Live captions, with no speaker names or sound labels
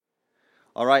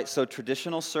All right, so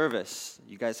traditional service.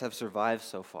 You guys have survived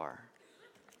so far.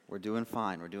 We're doing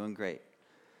fine. We're doing great.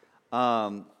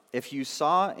 If you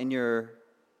saw in your,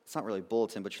 it's not really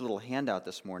bulletin, but your little handout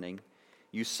this morning,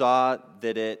 you saw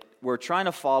that we're trying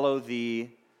to follow the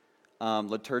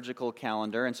liturgical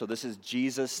calendar, and so this is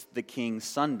Jesus the King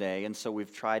Sunday, and so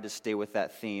we've tried to stay with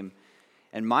that theme.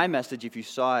 And my message, if you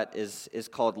saw it, is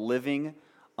called Living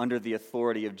Under the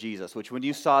Authority of Jesus, which when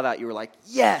you saw that, you were like,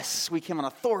 yes, we came on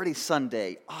Authority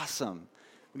Sunday. Awesome.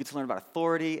 We get to learn about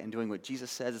authority and doing what Jesus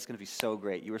says. It's going to be so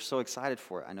great. You were so excited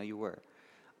for it. I know you were.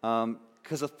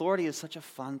 Because authority is such a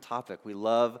fun topic. We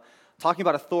love talking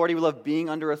about authority. We love being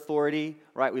under authority,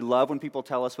 right? We love when people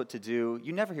tell us what to do.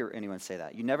 You never hear anyone say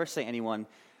that. You never say anyone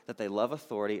that they love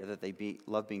authority or that they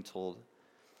love being told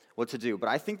what to do. But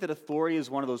I think that authority is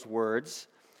one of those words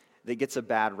that gets a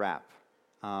bad rap.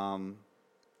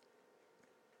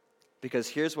 Because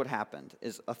here's what happened,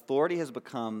 is authority has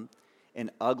become an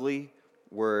ugly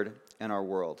word in our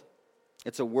world.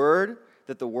 It's a word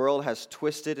that the world has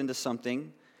twisted into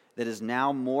something that is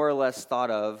now more or less thought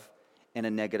of in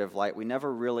a negative light. We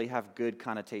never really have good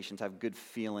connotations, have good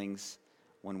feelings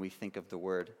when we think of the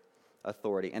word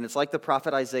authority. And it's like the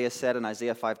prophet Isaiah said in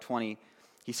Isaiah 5:20.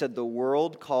 He said, the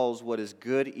world calls what is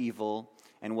good evil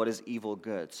and what is evil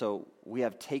good. So we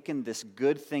have taken this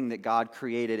good thing that God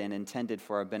created and intended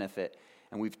for our benefit,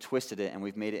 and we've twisted it and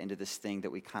we've made it into this thing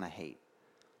that we kind of hate.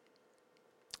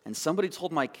 And somebody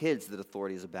told my kids that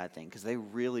authority is a bad thing because they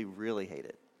really, really hate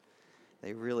it.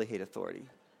 They really hate authority.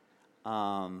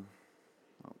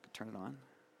 Turn it on.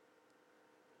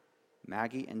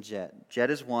 Maggie and Jet.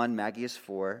 Jet is 1, Maggie is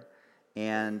 4.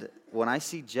 And when I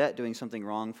see Jet doing something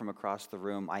wrong from across the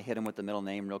room, I hit him with the middle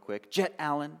name real quick. Jet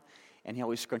Allen. And he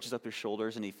always scrunches up his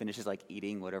shoulders and he finishes like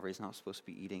eating whatever he's not supposed to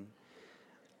be eating.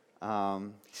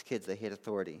 These kids, they hate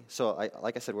authority. So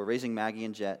like I said, we're raising Maggie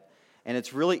and Jet. And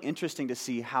it's really interesting to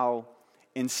see how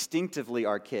instinctively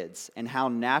our kids and how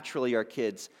naturally our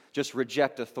kids just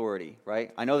reject authority,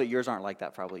 right? I know that yours aren't like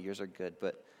that probably. Yours are good.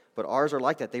 But ours are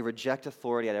like that. They reject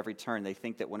authority at every turn. They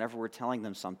think that whenever we're telling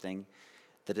them something,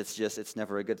 that it's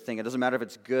never a good thing. It doesn't matter if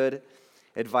it's good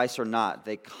advice or not.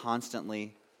 They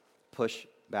constantly push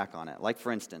back on it. Like,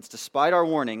 for instance, despite our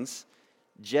warnings,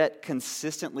 Jet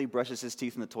consistently brushes his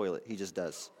teeth in the toilet. He just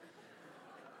does.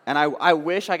 And I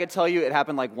wish I could tell you it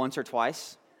happened like once or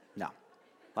twice. No.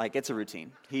 Like, it's a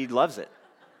routine. He loves it.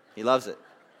 He loves it.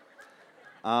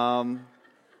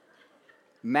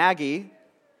 Maggie,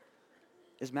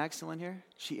 is Mag still in here?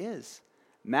 She is.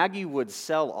 Maggie would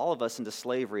sell all of us into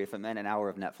slavery if it meant an hour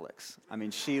of Netflix. I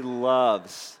mean, she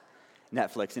loves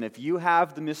Netflix. And if you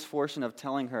have the misfortune of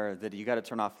telling her that you got to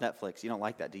turn off Netflix, you don't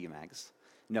like that, do you, Mags?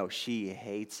 No, she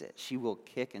hates it. She will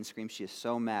kick and scream. She is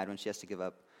so mad when she has to give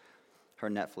up her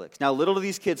Netflix. Now, little do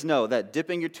these kids know that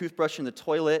dipping your toothbrush in the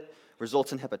toilet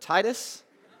results in hepatitis,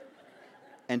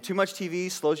 and too much TV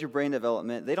slows your brain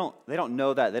development. They don't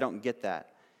know that. They don't get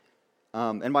that.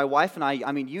 And my wife and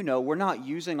I mean, we're not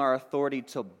using our authority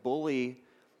to bully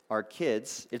our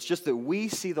kids. It's just that we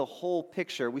see the whole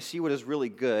picture. We see what is really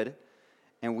good,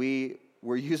 and we're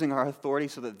using our authority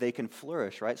so that they can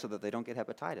flourish, right? So that they don't get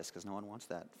hepatitis, because no one wants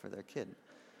that for their kid.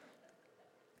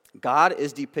 God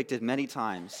is depicted many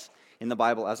times in the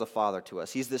Bible as a father to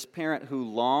us. He's this parent who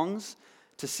longs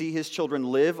to see his children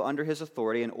live under his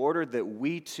authority in order that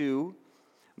we too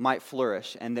might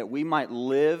flourish and that we might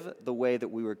live the way that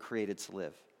we were created to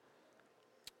live.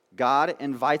 God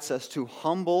invites us to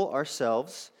humble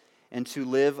ourselves and to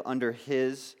live under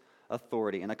his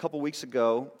authority. And a couple weeks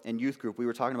ago in youth group, we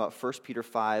were talking about 1 Peter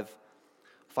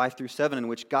 5:5-7, in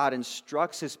which God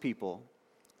instructs his people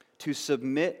to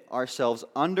submit ourselves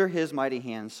under his mighty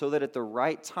hand so that at the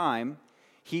right time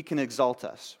he can exalt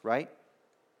us, right?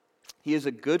 He is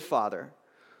a good father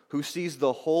who sees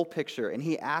the whole picture, and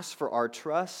he asks for our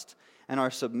trust and our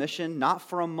submission, not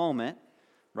for a moment,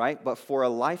 right, but for a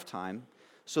lifetime,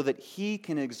 so that he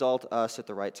can exalt us at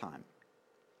the right time.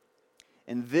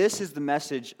 And this is the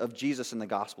message of Jesus in the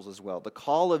Gospels as well. The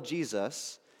call of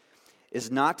Jesus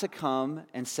is not to come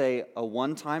and say a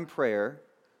one-time prayer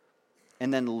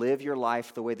and then live your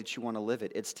life the way that you want to live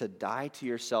it. It's to die to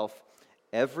yourself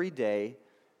every day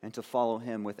and to follow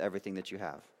him with everything that you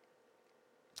have.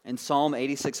 In Psalm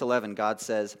 86:11, God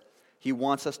says he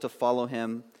wants us to follow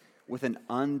him with an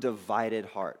undivided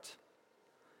heart.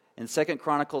 In 2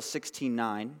 Chronicles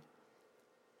 16:9,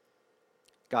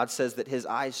 God says that his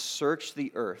eyes search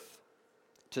the earth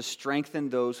to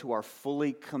strengthen those who are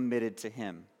fully committed to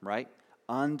him, right?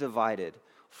 Undivided,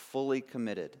 fully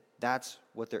committed. That's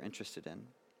what they're interested in.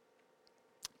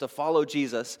 To follow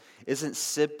Jesus isn't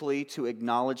simply to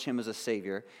acknowledge him as a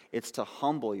Savior. It's to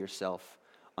humble yourself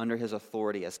under his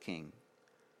authority as king.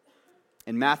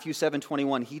 In Matthew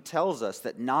 7:21, he tells us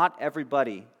that not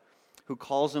everybody who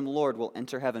calls him Lord will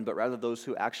enter heaven, but rather those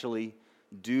who actually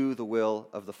do the will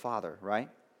of the Father, right?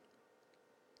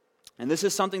 And this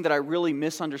is something that I really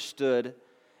misunderstood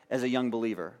as a young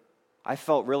believer. I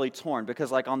felt really torn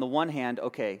because, like, on the one hand,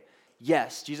 okay,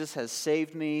 yes, Jesus has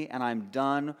saved me and I'm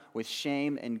done with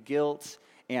shame and guilt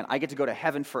and I get to go to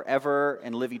heaven forever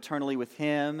and live eternally with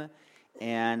him,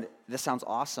 and this sounds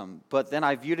awesome. But then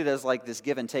I viewed it as like this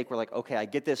give and take where, like, okay, I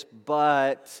get this,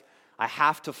 but I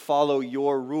have to follow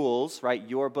your rules, right,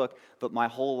 your book, but my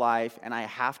whole life, and I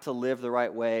have to live the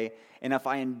right way. And if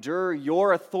I endure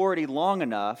your authority long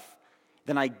enough,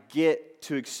 then I get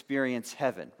to experience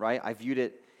heaven, right? I viewed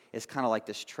it as kind of like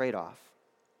this trade-off.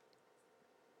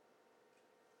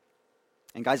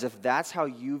 And guys, if that's how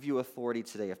you view authority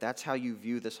today, if that's how you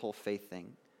view this whole faith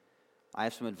thing, I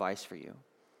have some advice for you.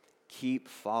 Keep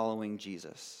following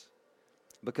Jesus.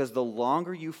 Because the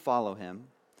longer you follow him,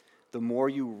 the more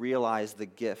you realize the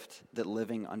gift that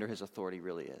living under his authority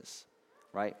really is,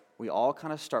 right? We all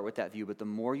kind of start with that view, but the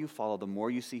more you follow, the more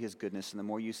you see his goodness, and the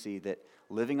more you see that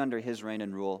living under his reign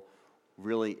and rule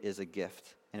really is a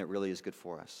gift, and it really is good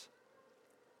for us.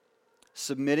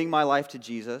 Submitting my life to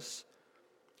Jesus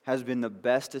has been the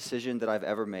best decision that I've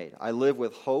ever made. I live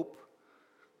with hope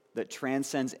that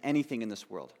transcends anything in this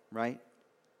world, right?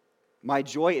 My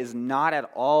joy is not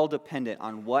at all dependent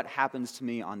on what happens to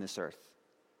me on this earth.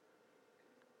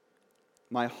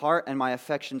 My heart and my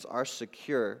affections are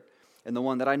secure in the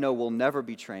one that I know will never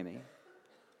betray me.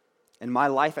 In my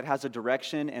life, it has a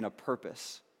direction and a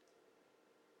purpose.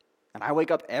 And I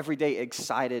wake up every day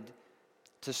excited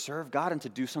to serve God and to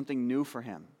do something new for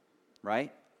him,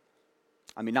 right?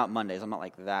 I mean, not Mondays. I'm not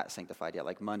like that sanctified yet.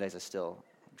 Like Mondays, I still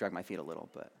drag my feet a little,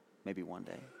 but maybe one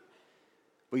day.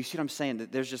 But you see what I'm saying?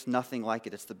 There's just nothing like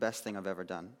it. It's the best thing I've ever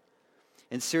done.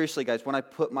 And seriously, guys, when I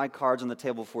put my cards on the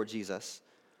table before Jesus,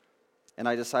 and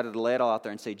I decided to lay it all out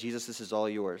there and say, Jesus, this is all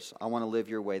yours. I want to live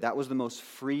your way. That was the most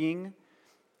freeing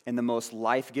and the most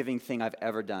life-giving thing I've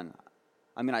ever done.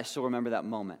 I mean, I still remember that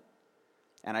moment.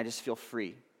 And I just feel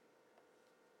free.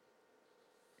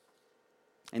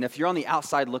 And if you're on the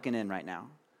outside looking in right now,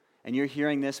 and you're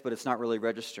hearing this, but it's not really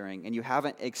registering, and you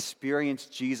haven't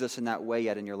experienced Jesus in that way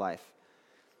yet in your life,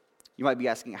 you might be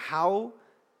asking, how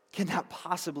can that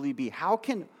possibly be? How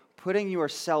can putting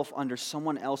yourself under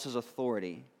someone else's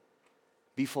authority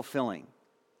be fulfilling?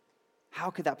 How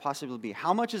could that possibly be?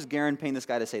 How much is Garen paying this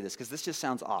guy to say this? Because this just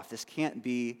sounds off. This can't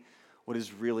be what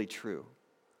is really true.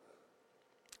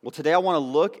 Well, today I want to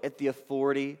look at the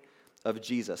authority of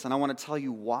Jesus, and I want to tell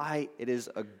you why it is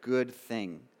a good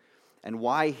thing and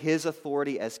why his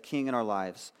authority as king in our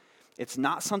lives, it's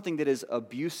not something that is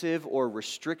abusive or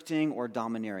restricting or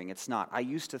domineering. It's not. I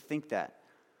used to think that,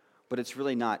 but it's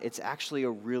really not. It's actually a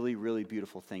really, really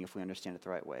beautiful thing if we understand it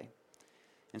the right way.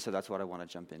 And so that's what I want to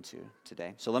jump into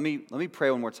today. So let me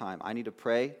pray one more time. I need to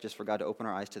pray just for God to open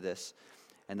our eyes to this,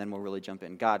 and then we'll really jump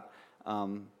in. God,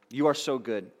 you are so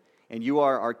good, and you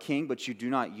are our king, but you do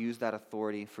not use that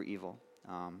authority for evil.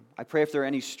 I pray if there are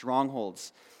any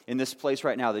strongholds in this place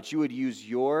right now, that you would use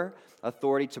your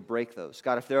authority to break those.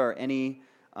 God, if there are any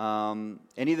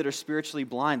that are spiritually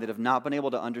blind that have not been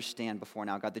able to understand before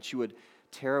now, God, that you would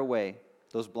tear away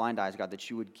those blind eyes, God, that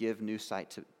you would give new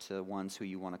sight to ones who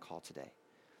you want to call today.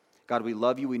 God, we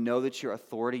love you. We know that your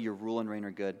authority, your rule and reign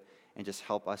are good, and just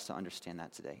help us to understand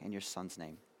that today. In your son's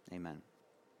name, amen.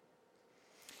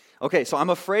 Okay, so I'm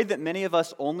afraid that many of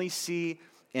us only see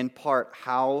in part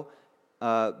how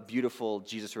beautiful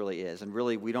Jesus really is, and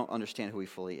really we don't understand who he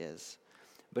fully is.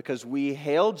 Because we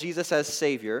hail Jesus as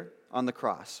Savior on the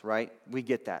cross, right? We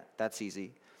get that. That's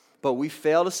easy. But we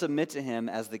fail to submit to him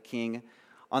as the King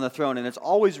on the throne, and it's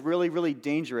always really, really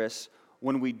dangerous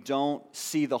when we don't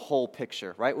see the whole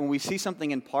picture, right? When we see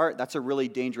something in part, that's a really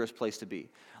dangerous place to be.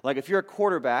 Like if you're a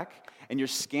quarterback and you're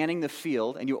scanning the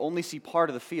field and you only see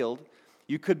part of the field,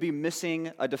 you could be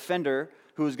missing a defender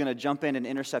who is going to jump in and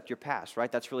intercept your pass,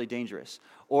 right? That's really dangerous.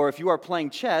 Or if you are playing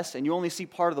chess and you only see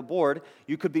part of the board,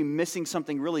 you could be missing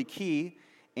something really key,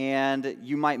 and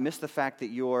you might miss the fact that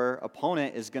your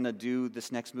opponent is going to do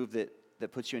this next move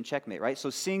that puts you in checkmate, right? So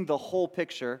seeing the whole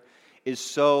picture is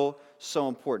so, so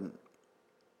important.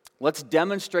 Let's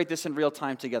demonstrate this in real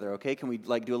time together, okay? Can we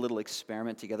do a little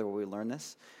experiment together where we learn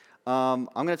this? I'm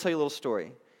going to tell you a little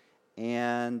story.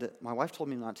 And my wife told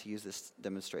me not to use this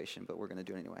demonstration, but we're going to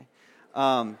do it anyway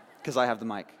because I have the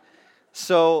mic.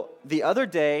 So the other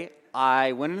day,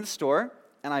 I went into the store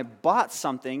and I bought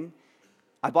something.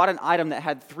 I bought an item that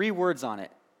had 3 words on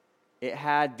it. It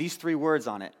had these 3 words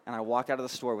on it. And I walked out of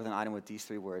the store with an item with these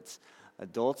 3 words: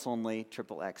 adults only,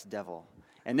 XXX, devil.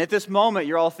 And at this moment,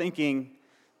 you're all thinking,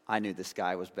 I knew this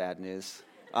guy was bad news.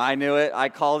 I knew it. I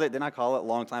called it. Didn't I call it a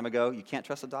long time ago? You can't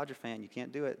trust a Dodger fan. You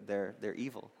can't do it. They're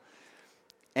evil.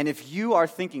 And if you are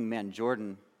thinking, man,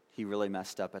 Jordan, he really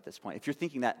messed up at this point. If you're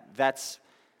thinking that's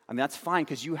fine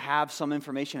because you have some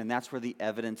information and that's where the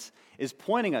evidence is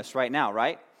pointing us right now,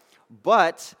 right?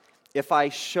 But if I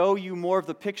show you more of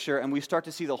the picture and we start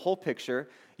to see the whole picture,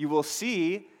 you will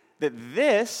see that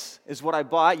this is what I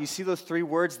bought. You see those 3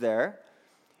 words there.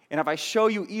 And if I show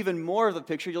you even more of the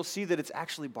picture, you'll see that it's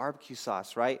actually barbecue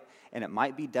sauce, right? And it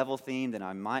might be devil-themed, and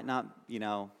I might not,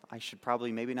 I should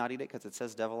probably maybe not eat it because it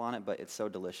says devil on it, but it's so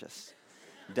delicious.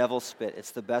 Devil spit.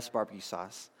 It's the best barbecue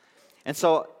sauce. And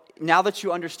so now that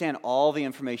you understand all the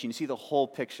information, you see the whole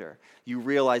picture, you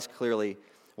realize clearly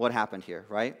what happened here,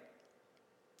 right?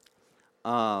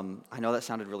 I know that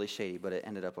sounded really shady, but it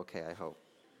ended up okay, I hope.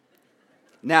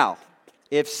 Now,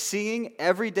 if seeing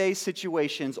everyday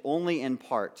situations only in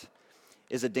part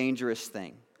is a dangerous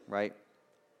thing, right?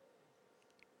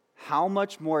 How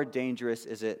much more dangerous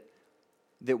is it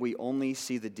that we only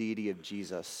see the deity of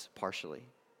Jesus partially?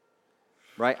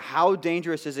 Right? How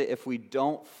dangerous is it if we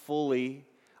don't fully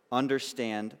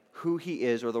understand who he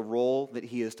is or the role that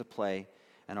he is to play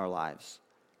in our lives?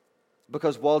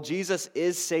 Because while Jesus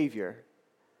is Savior,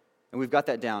 and we've got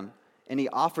that down, and he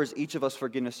offers each of us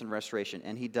forgiveness and restoration,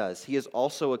 and he does, he is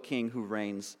also a king who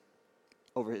reigns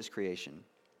over his creation.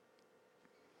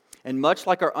 And much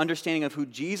like our understanding of who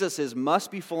Jesus is must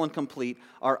be full and complete,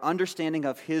 our understanding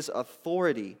of his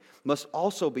authority must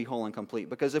also be whole and complete.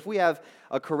 Because if we have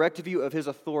a correct view of his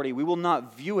authority, we will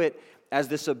not view it as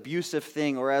this abusive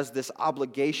thing or as this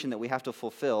obligation that we have to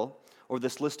fulfill or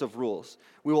this list of rules.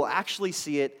 We will actually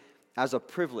see it as a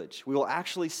privilege. We will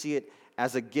actually see it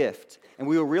as a gift. And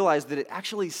we will realize that it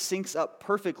actually syncs up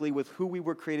perfectly with who we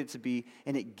were created to be,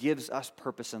 and it gives us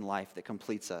purpose in life that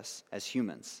completes us as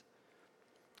humans.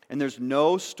 And there's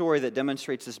no story that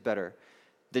demonstrates this better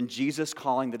than Jesus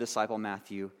calling the disciple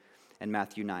Matthew in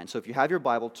Matthew 9. So if you have your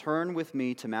Bible, turn with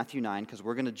me to Matthew 9, because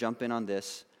we're going to jump in on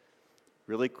this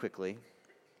really quickly.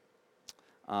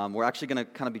 We're actually going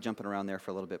to kind of be jumping around there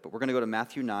for a little bit, but we're going to go to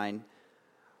Matthew 9,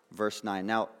 verse 9.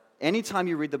 Now, anytime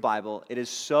you read the Bible, it is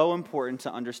so important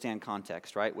to understand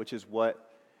context, right? Which is what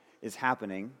is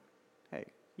happening. Hey,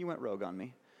 you went rogue on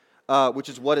me. Which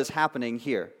is what is happening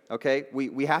here, okay?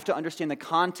 We have to understand the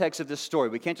context of this story.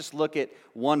 We can't just look at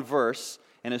one verse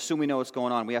and assume we know what's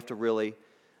going on. We have to really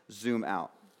zoom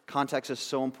out. Context is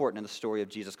so important in the story of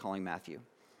Jesus calling Matthew.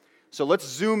 So let's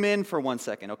zoom in for 1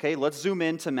 second, okay? Let's zoom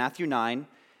in to Matthew 9,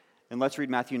 and let's read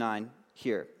Matthew 9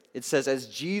 here. It says, as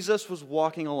Jesus was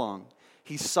walking along,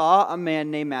 he saw a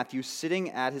man named Matthew sitting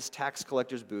at his tax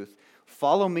collector's booth.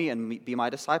 Follow me and be my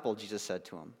disciple, Jesus said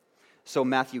to him. So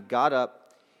Matthew got up,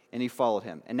 and he followed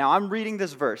him. And now I'm reading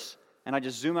this verse, and I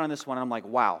just zoom in on this one, and I'm like,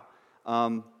 wow.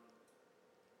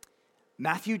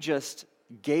 Matthew just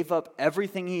gave up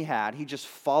everything he had. He just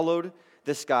followed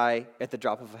this guy at the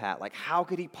drop of a hat. Like, how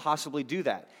could he possibly do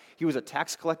that? He was a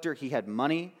tax collector. He had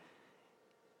money.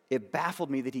 It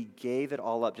baffled me that he gave it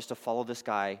all up just to follow this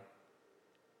guy,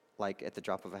 like, at the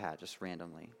drop of a hat, just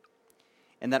randomly.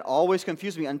 And that always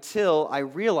confused me until I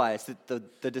realized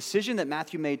that the decision that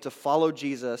Matthew made to follow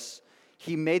Jesus,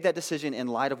 he made that decision in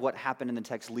light of what happened in the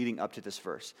text leading up to this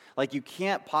verse. Like, you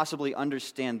can't possibly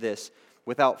understand this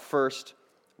without first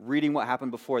reading what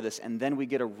happened before this, and then we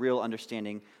get a real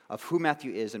understanding of who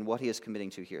Matthew is and what he is committing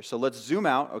to here. So let's zoom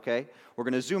out, okay? We're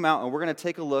going to zoom out, and we're going to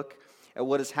take a look at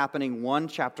what is happening one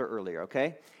chapter earlier,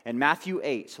 okay? In Matthew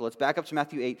 8, so let's back up to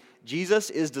Matthew 8. Jesus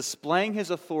is displaying his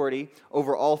authority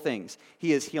over all things.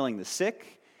 He is healing the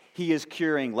sick. He is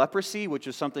curing leprosy, which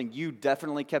is something you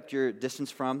definitely kept your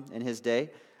distance from in his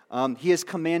day. He is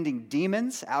commanding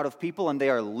demons out of people, and they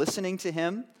are listening to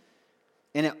him.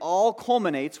 And it all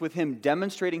culminates with him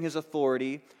demonstrating his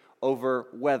authority over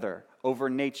weather, over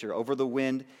nature, over the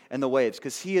wind and the waves.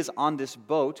 Because he is on this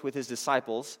boat with his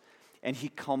disciples, and he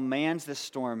commands this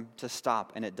storm to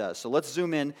stop, and it does. So let's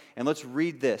zoom in, and let's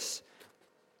read this,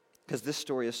 because this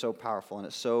story is so powerful and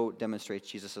it so demonstrates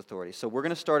Jesus' authority. So we're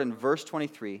going to start in verse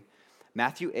 23,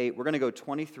 Matthew 8. We're going to go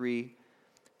 23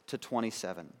 to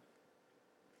 27.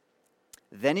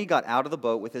 Then he got out of the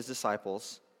boat with his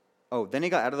disciples. Then he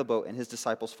got out of the boat and his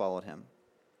disciples followed him.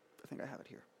 I think I have it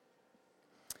here.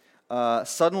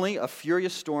 Suddenly a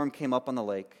furious storm came up on the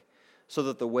lake, so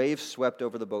that the waves swept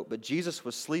over the boat. But Jesus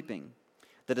was sleeping.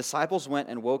 The disciples went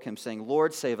and woke him, saying,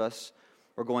 Lord, save us,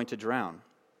 we're going to drown.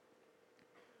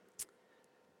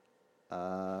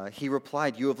 He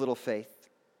replied, you have little faith.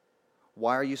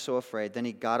 Why are you so afraid? Then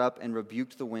he got up and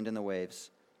rebuked the wind and the waves,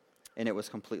 and it was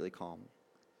completely calm.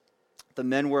 The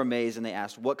men were amazed, and they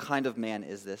asked, "What kind of man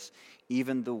is this?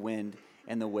 Even the wind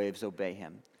and the waves obey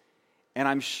him." And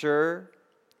I'm sure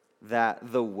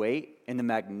that the weight and the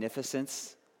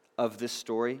magnificence of this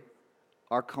story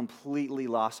are completely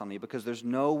lost on me, because there's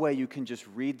no way you can just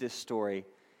read this story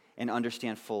and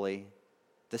understand fully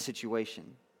the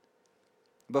situation.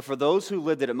 But for those who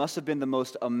lived it, it must have been the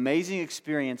most amazing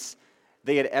experience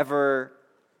they had ever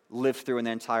lived through in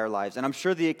their entire lives. And I'm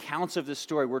sure the accounts of this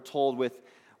story were told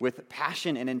with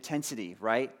passion and intensity,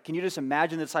 right? Can you just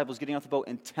imagine the disciples getting off the boat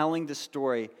and telling this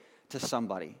story to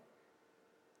somebody?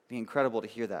 It'd be incredible to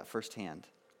hear that firsthand.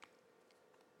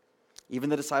 Even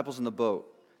the disciples in the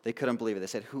boat, they couldn't believe it. They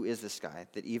said, "Who is this guy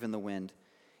that even the wind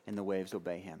and the waves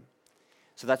obey him?"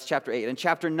 So that's chapter 8. In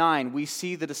chapter 9, we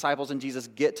see the disciples and Jesus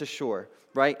get to shore,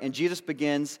 right? And Jesus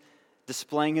begins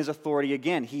displaying his authority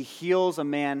again. He heals a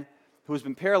man who has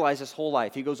been paralyzed his whole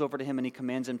life. He goes over to him and he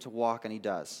commands him to walk, and he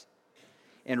does.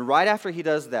 And right after he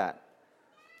does that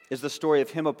is the story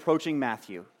of him approaching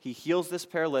Matthew. He heals this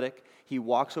paralytic, he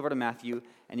walks over to Matthew,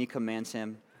 and he commands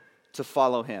him to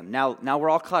follow him. Now we're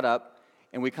all caught up,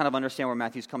 and we kind of understand where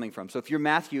Matthew's coming from. So if you're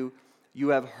Matthew, you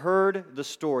have heard the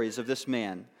stories of this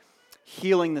man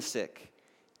healing the sick,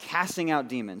 casting out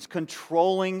demons,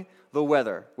 controlling the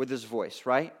weather with his voice,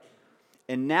 right?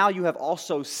 And now you have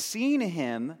also seen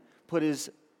him put his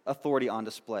authority on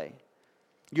display.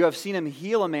 You have seen him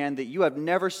heal a man that you have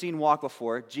never seen walk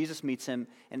before. Jesus meets him,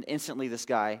 and instantly this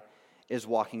guy is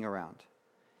walking around.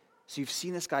 So you've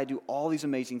seen this guy do all these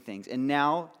amazing things. And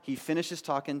now he finishes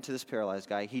talking to this paralyzed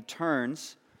guy. He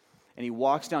turns, and he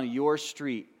walks down your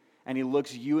street, and he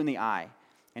looks you in the eye,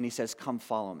 and he says, "Come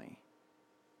follow me."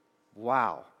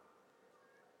 Wow.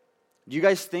 Do you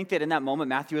guys think that in that moment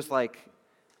Matthew is like,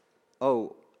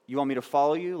 "Oh, you want me to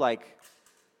follow you? Like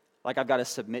I've got to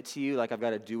submit to you? Like I've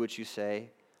got to do what you say?"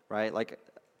 Right? Like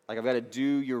I've got to do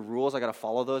your rules, I got to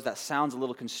follow those? That sounds a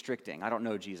little constricting. I don't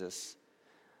know, Jesus.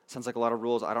 Sounds like a lot of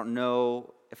rules. I don't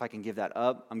know if I can give that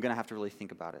up. I'm going to have to really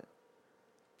think about it.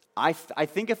 I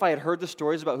think if I had heard the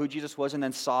stories about who Jesus was and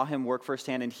then saw him work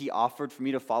firsthand and he offered for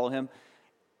me to follow him,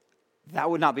 that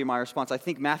would not be my response. I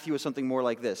think Matthew is something more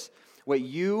like this. Wait,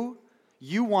 you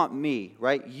want me,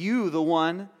 right? You, the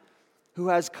one who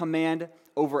has command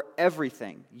over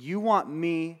everything. You want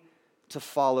me to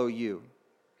follow you.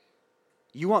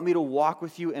 You want me to walk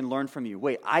with you and learn from you.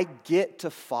 Wait, I get to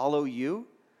follow you?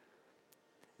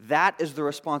 That is the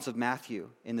response of Matthew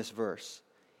in this verse.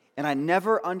 And I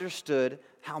never understood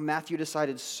how Matthew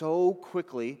decided so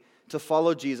quickly to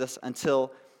follow Jesus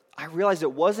until I realized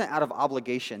it wasn't out of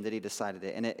obligation that he decided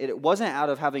it. And it wasn't out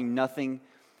of having nothing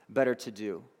better to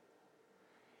do.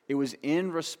 It was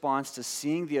in response to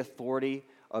seeing the authority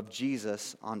of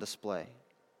Jesus on display.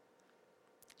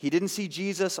 He didn't see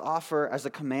Jesus offer as a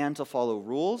command to follow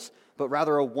rules, but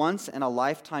rather a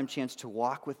once-in-a-lifetime chance to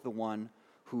walk with the one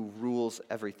who rules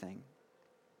everything.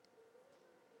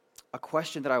 A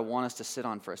question that I want us to sit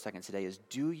on for a second today is,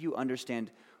 do you understand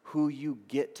who you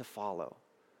get to follow?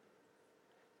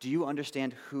 Do you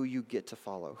understand who you get to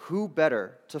follow? Who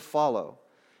better to follow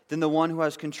than the one who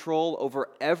has control over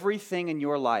everything in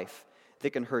your life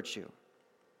that can hurt you?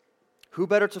 Who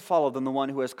better to follow than the one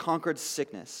who has conquered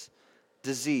sickness,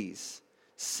 disease,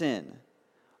 sin,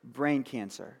 brain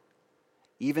cancer,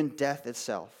 even death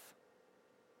itself?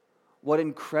 What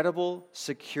incredible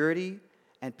security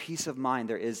and peace of mind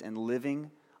there is in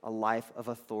living a life of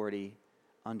authority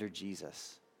under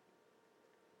Jesus.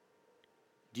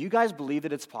 Do you guys believe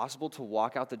that it's possible to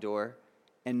walk out the door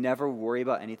and never worry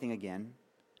about anything again?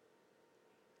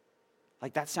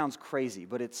 Like, that sounds crazy,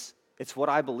 but it's what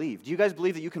I believe. Do you guys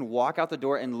believe that you can walk out the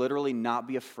door and literally not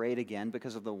be afraid again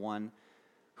because of the one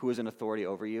who is in authority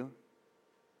over you?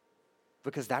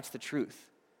 Because that's the truth.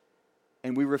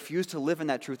 And we refuse to live in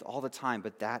that truth all the time,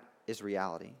 but that is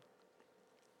reality.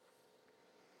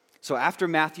 So after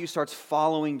Matthew starts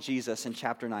following Jesus in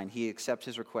chapter 9, he accepts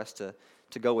his request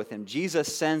to go with him.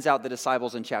 Jesus sends out the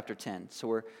disciples in chapter 10.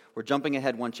 So we're jumping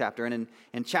ahead one chapter. And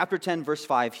in chapter 10, verse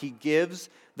 5, he gives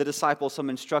the disciples some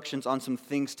instructions on some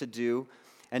things to do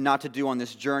and not to do on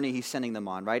this journey he's sending them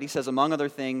on, right? He says, among other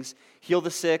things, heal the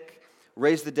sick,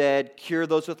 raise the dead, cure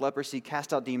those with leprosy,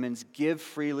 cast out demons, give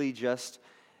freely just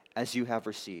as you have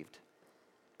received.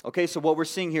 Okay, so what we're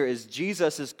seeing here is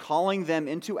Jesus is calling them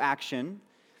into action.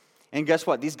 And guess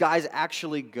what? These guys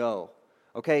actually go.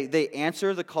 Okay, they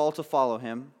answer the call to follow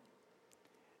him.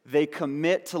 They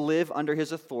commit to live under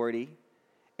his authority.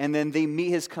 And then they meet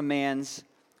his commands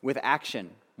with action.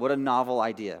 What a novel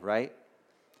idea, right?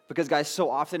 Because guys, so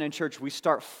often in church we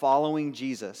start following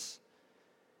Jesus.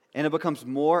 And it becomes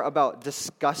more about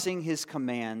discussing his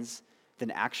commands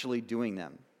than actually doing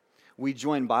them. We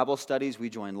join Bible studies, we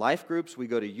join life groups, we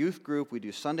go to youth group, we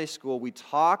do Sunday school, we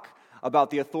talk about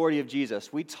the authority of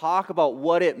Jesus. We talk about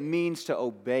what it means to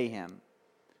obey him.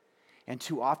 And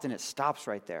too often it stops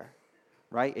right there,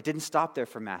 right? It didn't stop there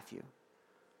for Matthew.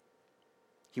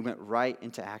 He went right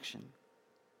into action.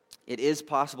 It is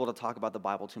possible to talk about the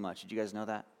Bible too much. Did you guys know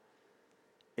that?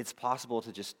 It's possible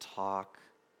to just talk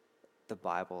the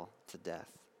Bible to death.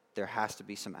 There has to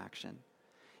be some action.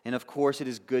 And of course, it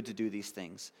is good to do these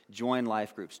things. Join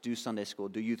life groups, do Sunday school,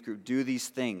 do youth group, do these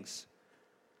things.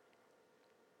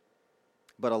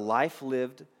 But a life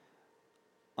lived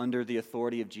under the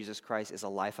authority of Jesus Christ is a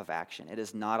life of action. It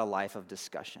is not a life of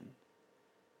discussion.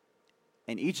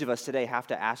 And each of us today have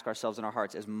to ask ourselves in our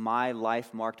hearts, is my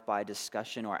life marked by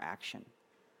discussion or action?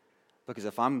 Because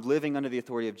if I'm living under the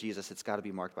authority of Jesus, it's got to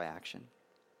be marked by action.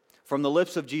 From the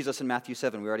lips of Jesus in Matthew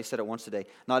 7, we already said it once today,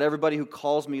 not everybody who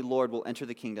calls me Lord will enter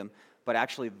the kingdom, but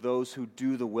actually those who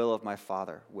do the will of my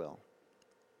Father will.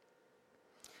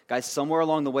 Guys, somewhere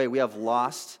along the way, we have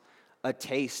lost a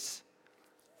taste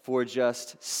for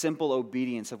just simple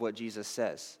obedience of what Jesus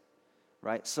says,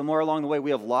 right? Somewhere along the way,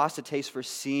 we have lost a taste for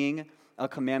seeing a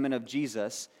commandment of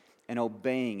Jesus and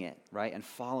obeying it, right? And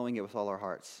following it with all our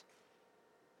hearts.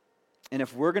 And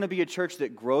if we're going to be a church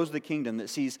that grows the kingdom, that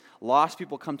sees lost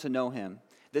people come to know him,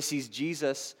 that sees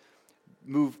Jesus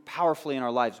move powerfully in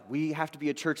our lives, we have to be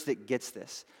a church that gets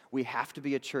this. We have to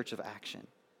be a church of action.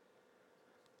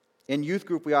 In youth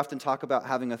group, we often talk about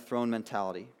having a throne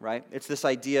mentality, right? It's this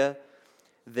idea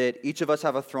that each of us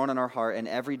have a throne in our heart, and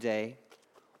every day,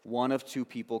 one of two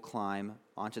people climb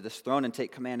onto this throne and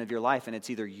take command of your life, and it's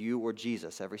either you or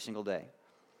Jesus every single day.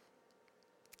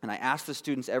 And I ask the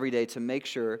students every day to make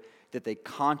sure that they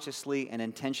consciously and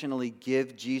intentionally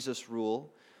give Jesus rule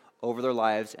over their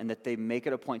lives, and that they make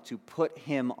it a point to put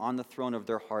him on the throne of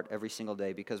their heart every single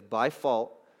day, because by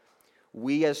fault,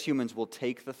 we as humans will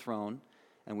take the throne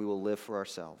and we will live for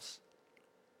ourselves.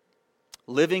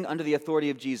 Living under the authority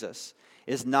of Jesus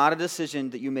is not a decision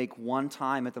that you make one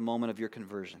time at the moment of your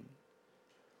conversion.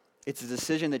 It's a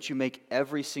decision that you make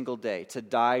every single day to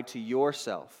die to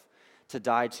yourself, to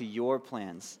die to your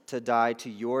plans, to die to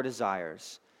your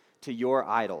desires, to your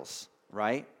idols,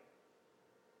 right?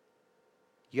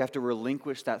 You have to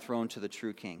relinquish that throne to the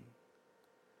true king.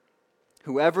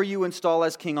 Whoever you install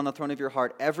as king on the throne of your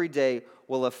heart every day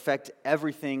will affect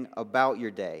everything about your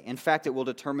day. In fact, it will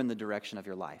determine the direction of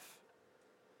your life.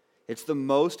 It's the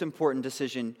most important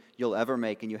decision you'll ever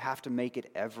make, and you have to make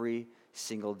it every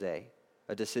single day.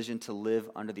 A decision to live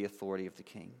under the authority of the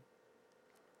king.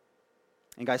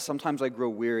 And guys, sometimes I grow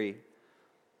weary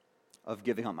of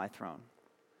giving up my throne.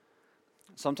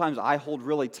 Sometimes I hold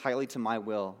really tightly to my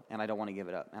will, and I don't want to give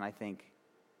it up. And I think,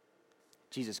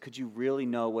 Jesus, could you really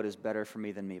know what is better for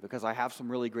me than me? Because I have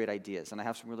some really great ideas, and I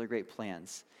have some really great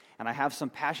plans, and I have some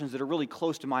passions that are really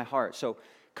close to my heart. So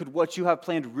could what you have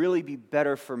planned really be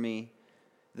better for me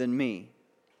than me?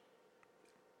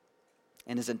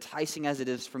 And as enticing as it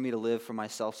is for me to live for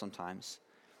myself sometimes,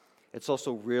 it's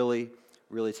also really,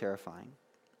 really terrifying.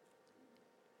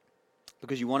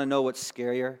 Because you want to know what's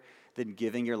scarier than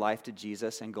giving your life to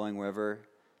Jesus and going wherever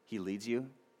he leads you?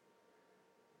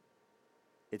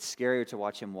 It's scarier to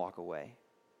watch him walk away,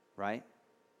 right?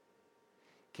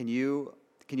 Can you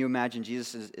imagine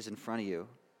Jesus is in front of you,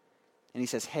 and he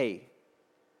says, hey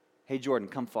Jordan,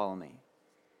 come follow me.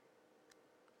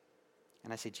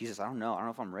 And I say, Jesus, I don't know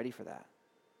if I'm ready for that.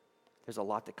 There's a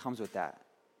lot that comes with that.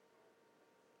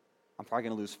 I'm probably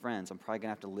going to lose friends. I'm probably going to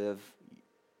have to live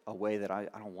a way that I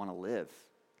don't want to live.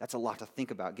 That's a lot to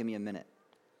think about. Give me a minute.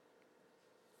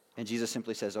 And Jesus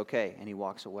simply says, okay, and he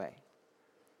walks away.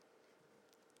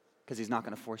 Because he's not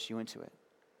going to force you into it.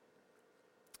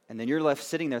 And then you're left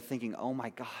sitting there thinking, oh my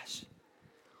gosh,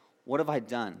 what have I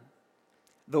done?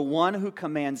 The one who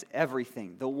commands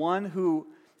everything, the one who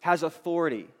has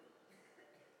authority,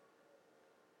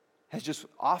 has just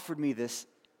offered me this,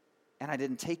 and I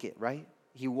didn't take it, right?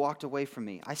 He walked away from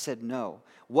me. I said no.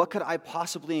 What could I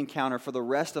possibly encounter for the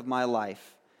rest of my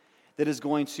life that is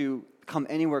going to come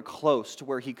anywhere close to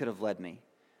where he could have led me?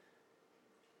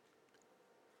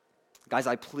 Guys,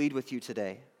 I plead with you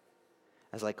today,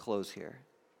 as I close here,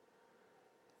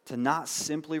 to not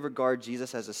simply regard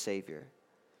Jesus as a Savior,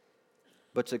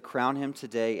 but to crown him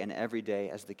today and every day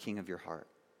as the King of your heart.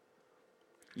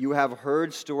 You have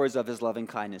heard stories of his loving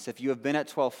kindness. If you have been at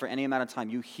 12 for any amount of time,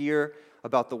 you hear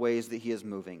about the ways that he is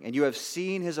moving. And you have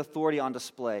seen his authority on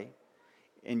display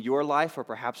in your life or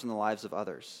perhaps in the lives of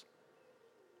others.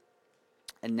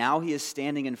 And now he is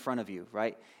standing in front of you,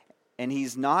 right? And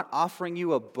he's not offering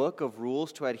you a book of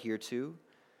rules to adhere to.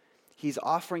 He's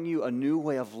offering you a new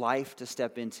way of life to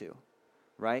step into,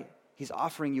 right? He's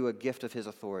offering you a gift of his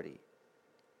authority.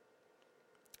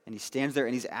 And he stands there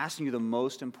and he's asking you the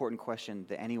most important question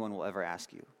that anyone will ever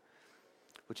ask you,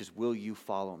 which is, will you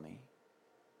follow me?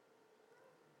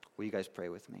 Will you guys pray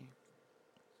with me?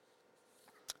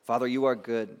 Father, you are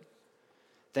good.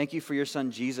 Thank you for your son,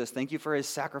 Jesus. Thank you for his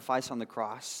sacrifice on the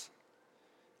cross.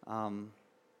 God,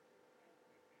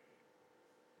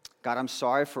 I'm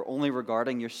sorry for only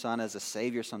regarding your son as a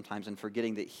savior sometimes and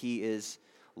forgetting that he is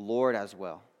Lord as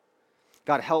well.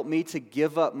 God, help me to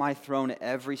give up my throne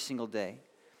every single day.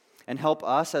 And help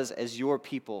us as your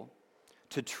people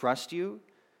to trust you,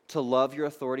 to love your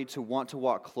authority, to want to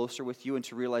walk closer with you, and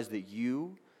to realize that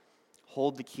you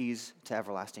hold the keys to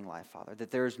everlasting life, Father. That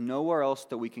there is nowhere else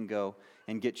that we can go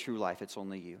and get true life. It's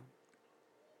only you.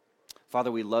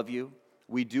 Father, we love you.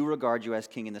 We do regard you as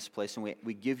king in this place, and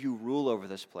we give you rule over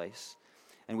this place.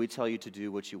 And we tell you to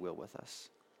do what you will with us.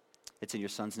 It's in your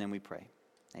son's name we pray.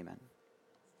 Amen.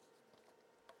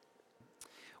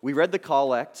 We read the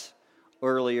collect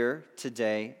earlier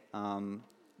today,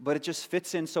 but it just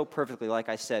fits in so perfectly, like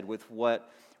I said, with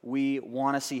what we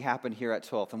want to see happen here at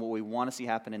 12th and what we want to see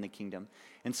happen in the kingdom.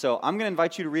 And so I'm going to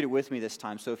invite you to read it with me this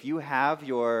time. So if you have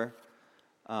your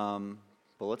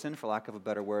bulletin, for lack of a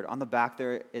better word, on the back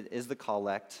there it is the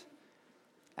collect.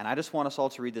 And I just want us all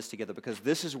to read this together because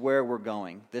this is where we're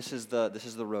going. This is the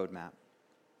roadmap.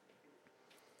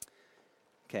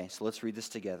 Okay, so let's read this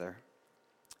together.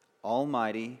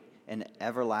 Almighty and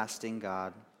everlasting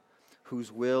God,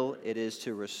 whose will it is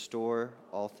to restore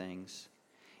all things,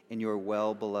 in your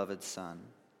well-beloved Son,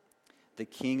 the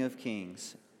King of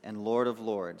kings and Lord of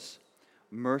lords,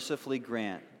 mercifully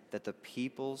grant that the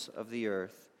peoples of the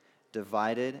earth,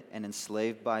 divided and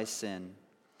enslaved by sin,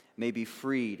 may be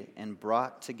freed and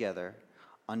brought together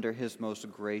under his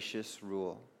most gracious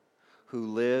rule, who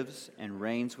lives and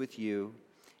reigns with you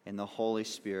in the Holy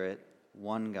Spirit,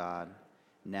 one God,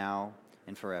 now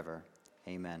and forever.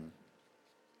 Amen.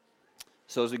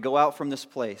 So as we go out from this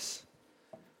place,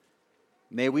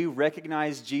 may we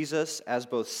recognize Jesus as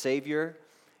both Savior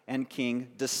and King,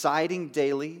 deciding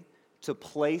daily to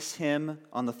place him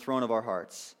on the throne of our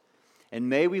hearts. And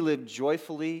may we live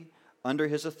joyfully under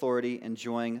his authority,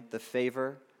 enjoying the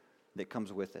favor that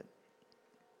comes with it.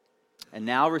 And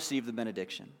now receive the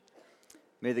benediction.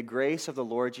 May the grace of the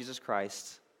Lord Jesus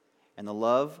Christ and the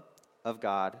love of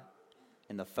God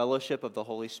and the fellowship of the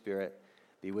Holy Spirit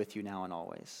be with you now and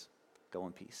always. Go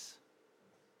in peace.